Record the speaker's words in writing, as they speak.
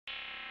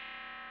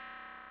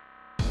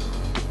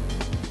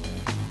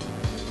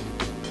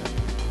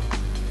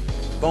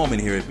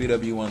BWOne here at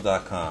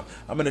BWOne.com.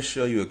 I'm going to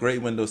show you a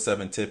great Windows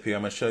 7 tip here.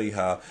 I'm going to show you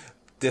how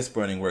disk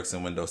burning works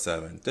in Windows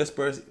 7. Disk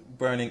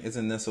burning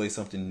isn't necessarily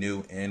something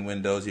new in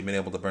Windows. You've been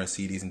able to burn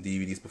CDs and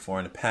DVDs before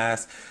in the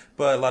past,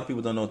 but a lot of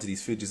people don't know that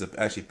these features are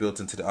actually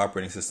built into the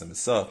operating system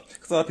itself.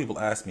 Because a lot of people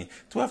ask me,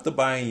 do I have to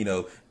buy,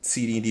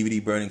 CD and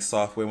DVD burning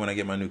software when I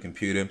get my new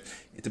computer?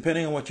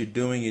 Depending on what you're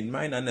doing, you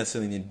might not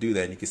necessarily need to do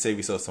that, and you can save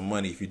yourself some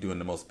money if you're doing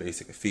the most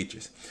basic of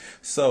features.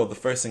 So the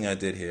first thing I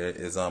did here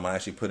is I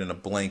actually put in a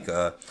blank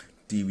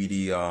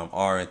DVD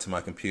R into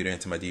my computer,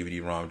 into my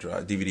DVD-ROM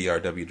drive,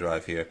 DVD-RW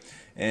drive here,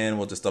 and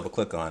we'll just double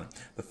click on it.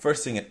 The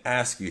first thing it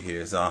asks you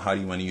here is how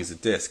do you want to use a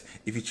disk.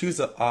 If you choose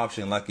an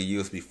option like a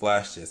USB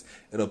flash disk,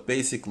 it'll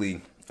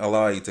basically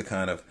allow you to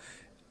kind of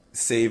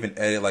save and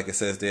edit like it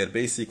says there.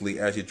 Basically,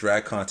 as you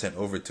drag content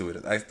over to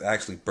it, it's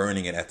actually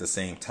burning it at the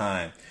same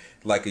time,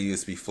 like a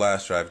USB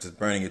flash drive, just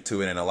burning it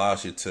to it, and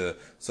allows you to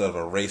sort of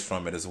erase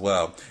from it as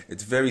well.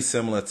 It's very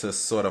similar to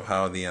sort of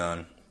how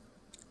the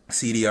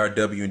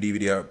CD-RW and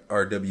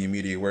DVD-RW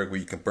media work, where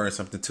you can burn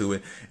something to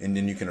it and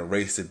then you can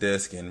erase the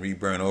disk and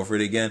re-burn over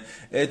it again.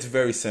 It's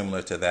very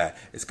similar to that.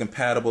 It's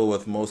compatible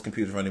with most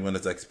computers running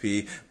Windows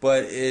XP,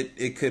 but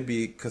it could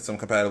be some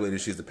compatibility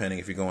issues depending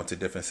if you go into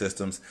different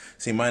systems.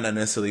 So you might not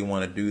necessarily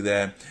want to do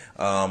that.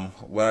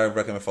 What I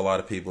recommend for a lot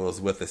of people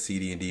is with a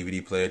CD and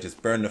DVD player,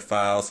 just burn the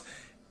files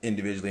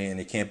individually, and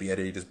it can't be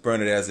edited. Just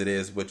burn it as it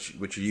is, which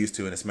you're used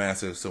to, and it's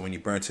massive. So when you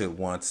burn to it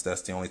once,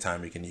 that's the only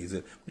time you can use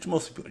it, which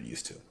most people are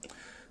used to.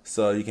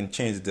 So you can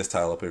change the disk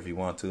title up here if you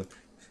want to.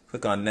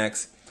 Click on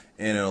next,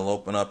 and it'll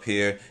open up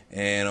here,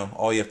 and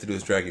all you have to do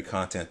is drag your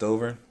content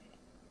over.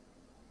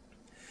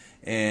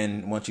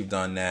 And once you've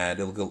done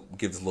that, it'll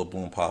give this little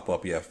boom pop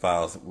up. You have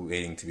files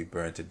waiting to be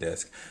burned to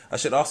disk. I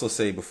should also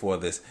say before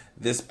this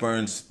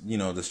burns,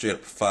 the straight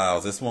up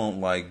files. This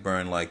won't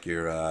burn like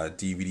your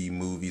DVD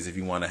movies if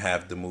you want to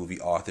have the movie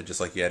authored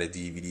just like you had a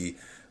DVD,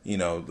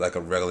 like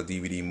a regular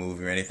DVD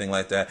movie or anything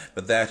like that.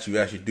 But that you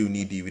actually do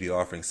need DVD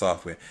authoring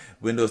software.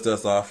 Windows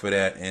does offer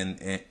that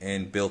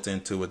and built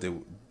into it, the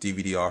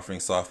DVD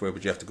authoring software,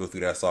 but you have to go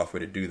through that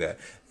software to do that.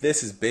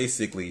 This is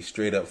basically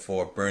straight up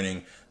for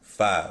burning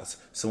files.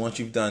 So once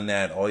you've done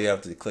that, all you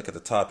have to click at the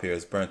top here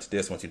is burn to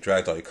disk. Once you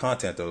dragged all your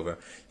content over,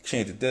 you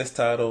change the disk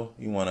title.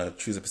 You want to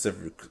choose a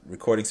specific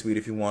recording speed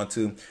if you want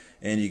to,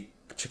 and you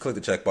click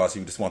the checkbox if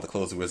you just want to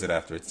close the wizard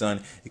after it's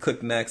done. You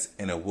click next,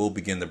 and it will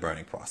begin the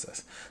burning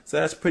process. So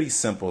that's pretty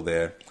simple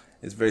there.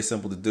 It's very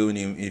simple to do,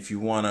 and if you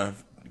want to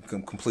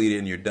complete it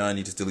and you're done,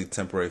 you just delete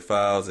temporary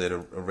files. It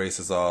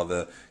erases all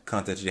the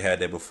content you had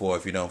there before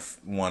if you don't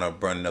want to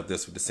burn up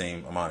this with the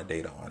same amount of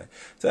data on it.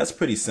 So that's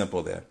pretty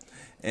simple there.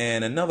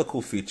 And another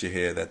cool feature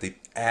here that they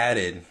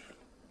added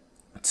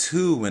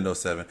to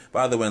Windows 7,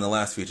 by the way, in the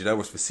last feature that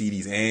works for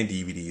CDs and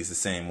DVDs the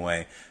same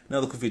way.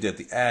 Another cool feature that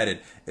they added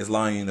is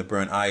allowing you to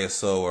burn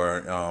ISO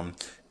or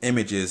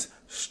images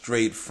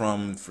straight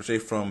from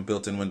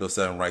built-in Windows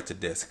 7 right to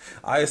disk.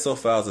 ISO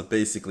files are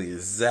basically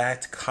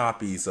exact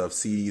copies of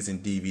CDs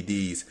and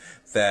DVDs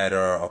that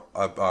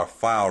are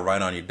filed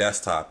right on your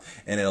desktop,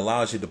 and it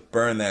allows you to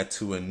burn that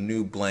to a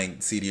new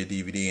blank CD or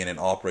DVD and it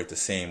operate the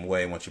same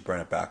way once you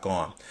burn it back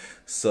on.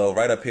 So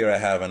right up here I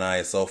have an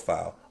ISO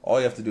file. All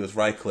you have to do is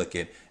right click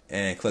it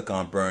and click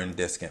on burn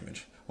disk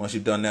image. Once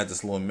you've done that,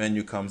 this little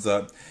menu comes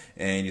up,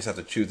 and you just have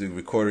to choose the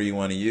recorder you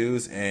want to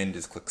use, and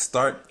just click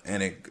start,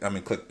 and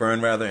click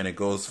burn rather, and it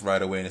goes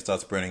right away and it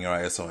starts burning your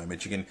ISO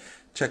image. You can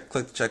click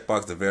the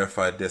checkbox to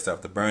verify disk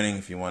after burning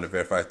if you want to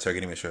verify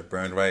targeting, make sure it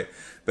burned right.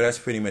 But that's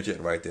pretty much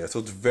it right there. So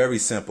it's very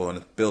simple, and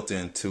it's built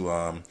into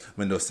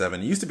Windows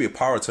 7. It used to be a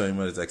power tool in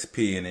Windows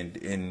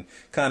XP, and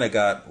kind of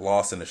got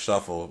lost in the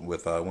shuffle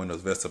with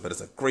Windows Vista. But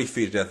it's a great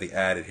feature that they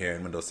added here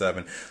in Windows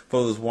 7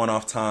 for those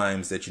one-off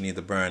times that you need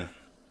to burn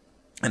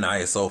an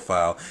ISO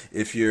file.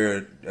 If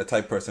you're a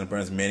type person that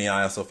burns many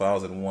ISO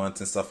files at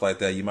once and stuff like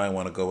that, you might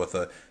want to go with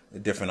a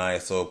different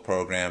ISO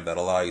program that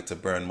allow you to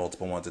burn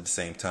multiple ones at the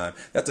same time.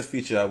 That's a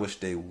feature I wish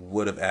they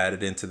would have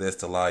added into this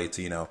to allow you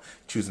to,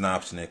 choose an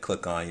option and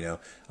click on,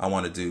 I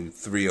want to do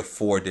 3 or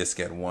 4 disks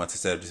at once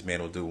instead of just being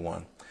able to do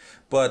one.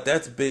 But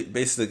that's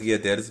basically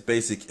it there. It's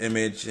basic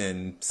image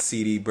and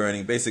CD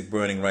burning, basic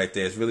burning right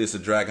there. It's really just a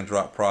drag and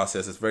drop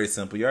process. It's very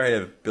simple. You already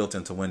have it built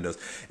into Windows.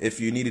 If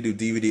you need to do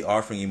DVD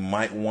authoring, you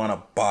might want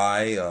to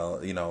buy,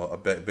 a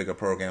bigger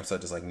program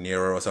such as like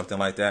Nero or something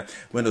like that.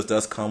 Windows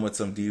does come with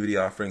some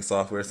DVD authoring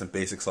software, some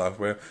basic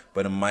software,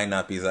 but it might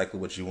not be exactly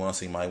what you want.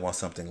 So you might want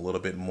something a little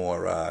bit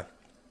more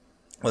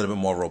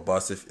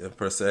robust,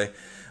 per se.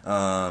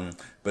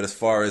 But as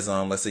far as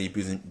BWOne say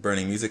you're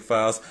burning music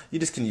files, you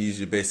just can use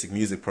your basic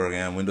music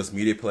program. Windows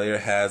Media Player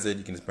has it.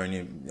 You can just burn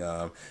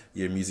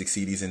your music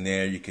CDs in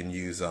there. You can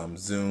use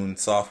BWOne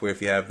software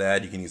if you have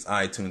that. You can use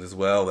iTunes as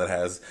well, that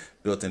has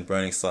built-in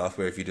burning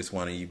software if you just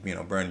want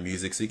to burn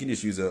music. So you can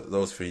just use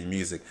those for your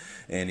music.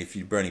 And if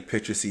you're burning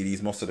picture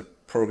CDs, most of the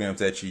programs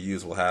that you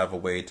use will have a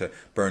way to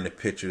burn the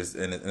pictures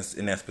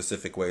in that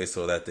specific way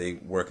so that they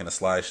work in a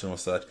slideshow and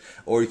such.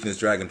 Or you can just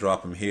drag and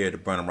drop them here to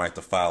burn them right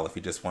to file if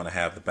you just want to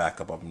have the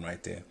backup of them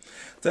right there.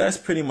 So that's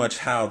pretty much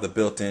how the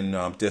built-in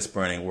disk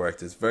burning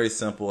works. It's very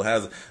simple. It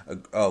has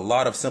a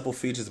lot of simple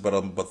features,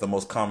 but the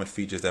most common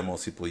features that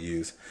most people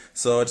use.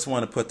 So I just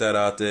want to put that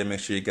out there. Make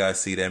sure you guys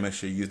see that. Make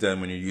sure you use that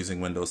when you're using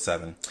Windows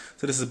 7.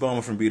 So this is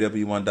BWOne from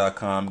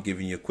BWOne.com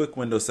giving you a quick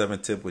Windows 7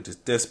 tip, which is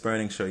disk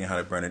burning, showing you how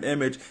to burn an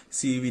image,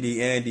 CVD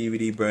and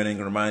DVD burning.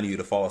 Reminding you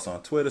to follow us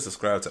on Twitter,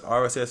 subscribe to the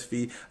RSS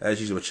feed.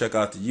 As usual, check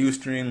out the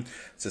Ustream,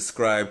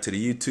 subscribe to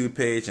the YouTube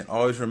page, and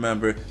always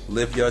remember,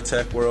 live your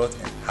tech world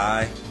in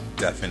high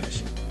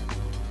definition.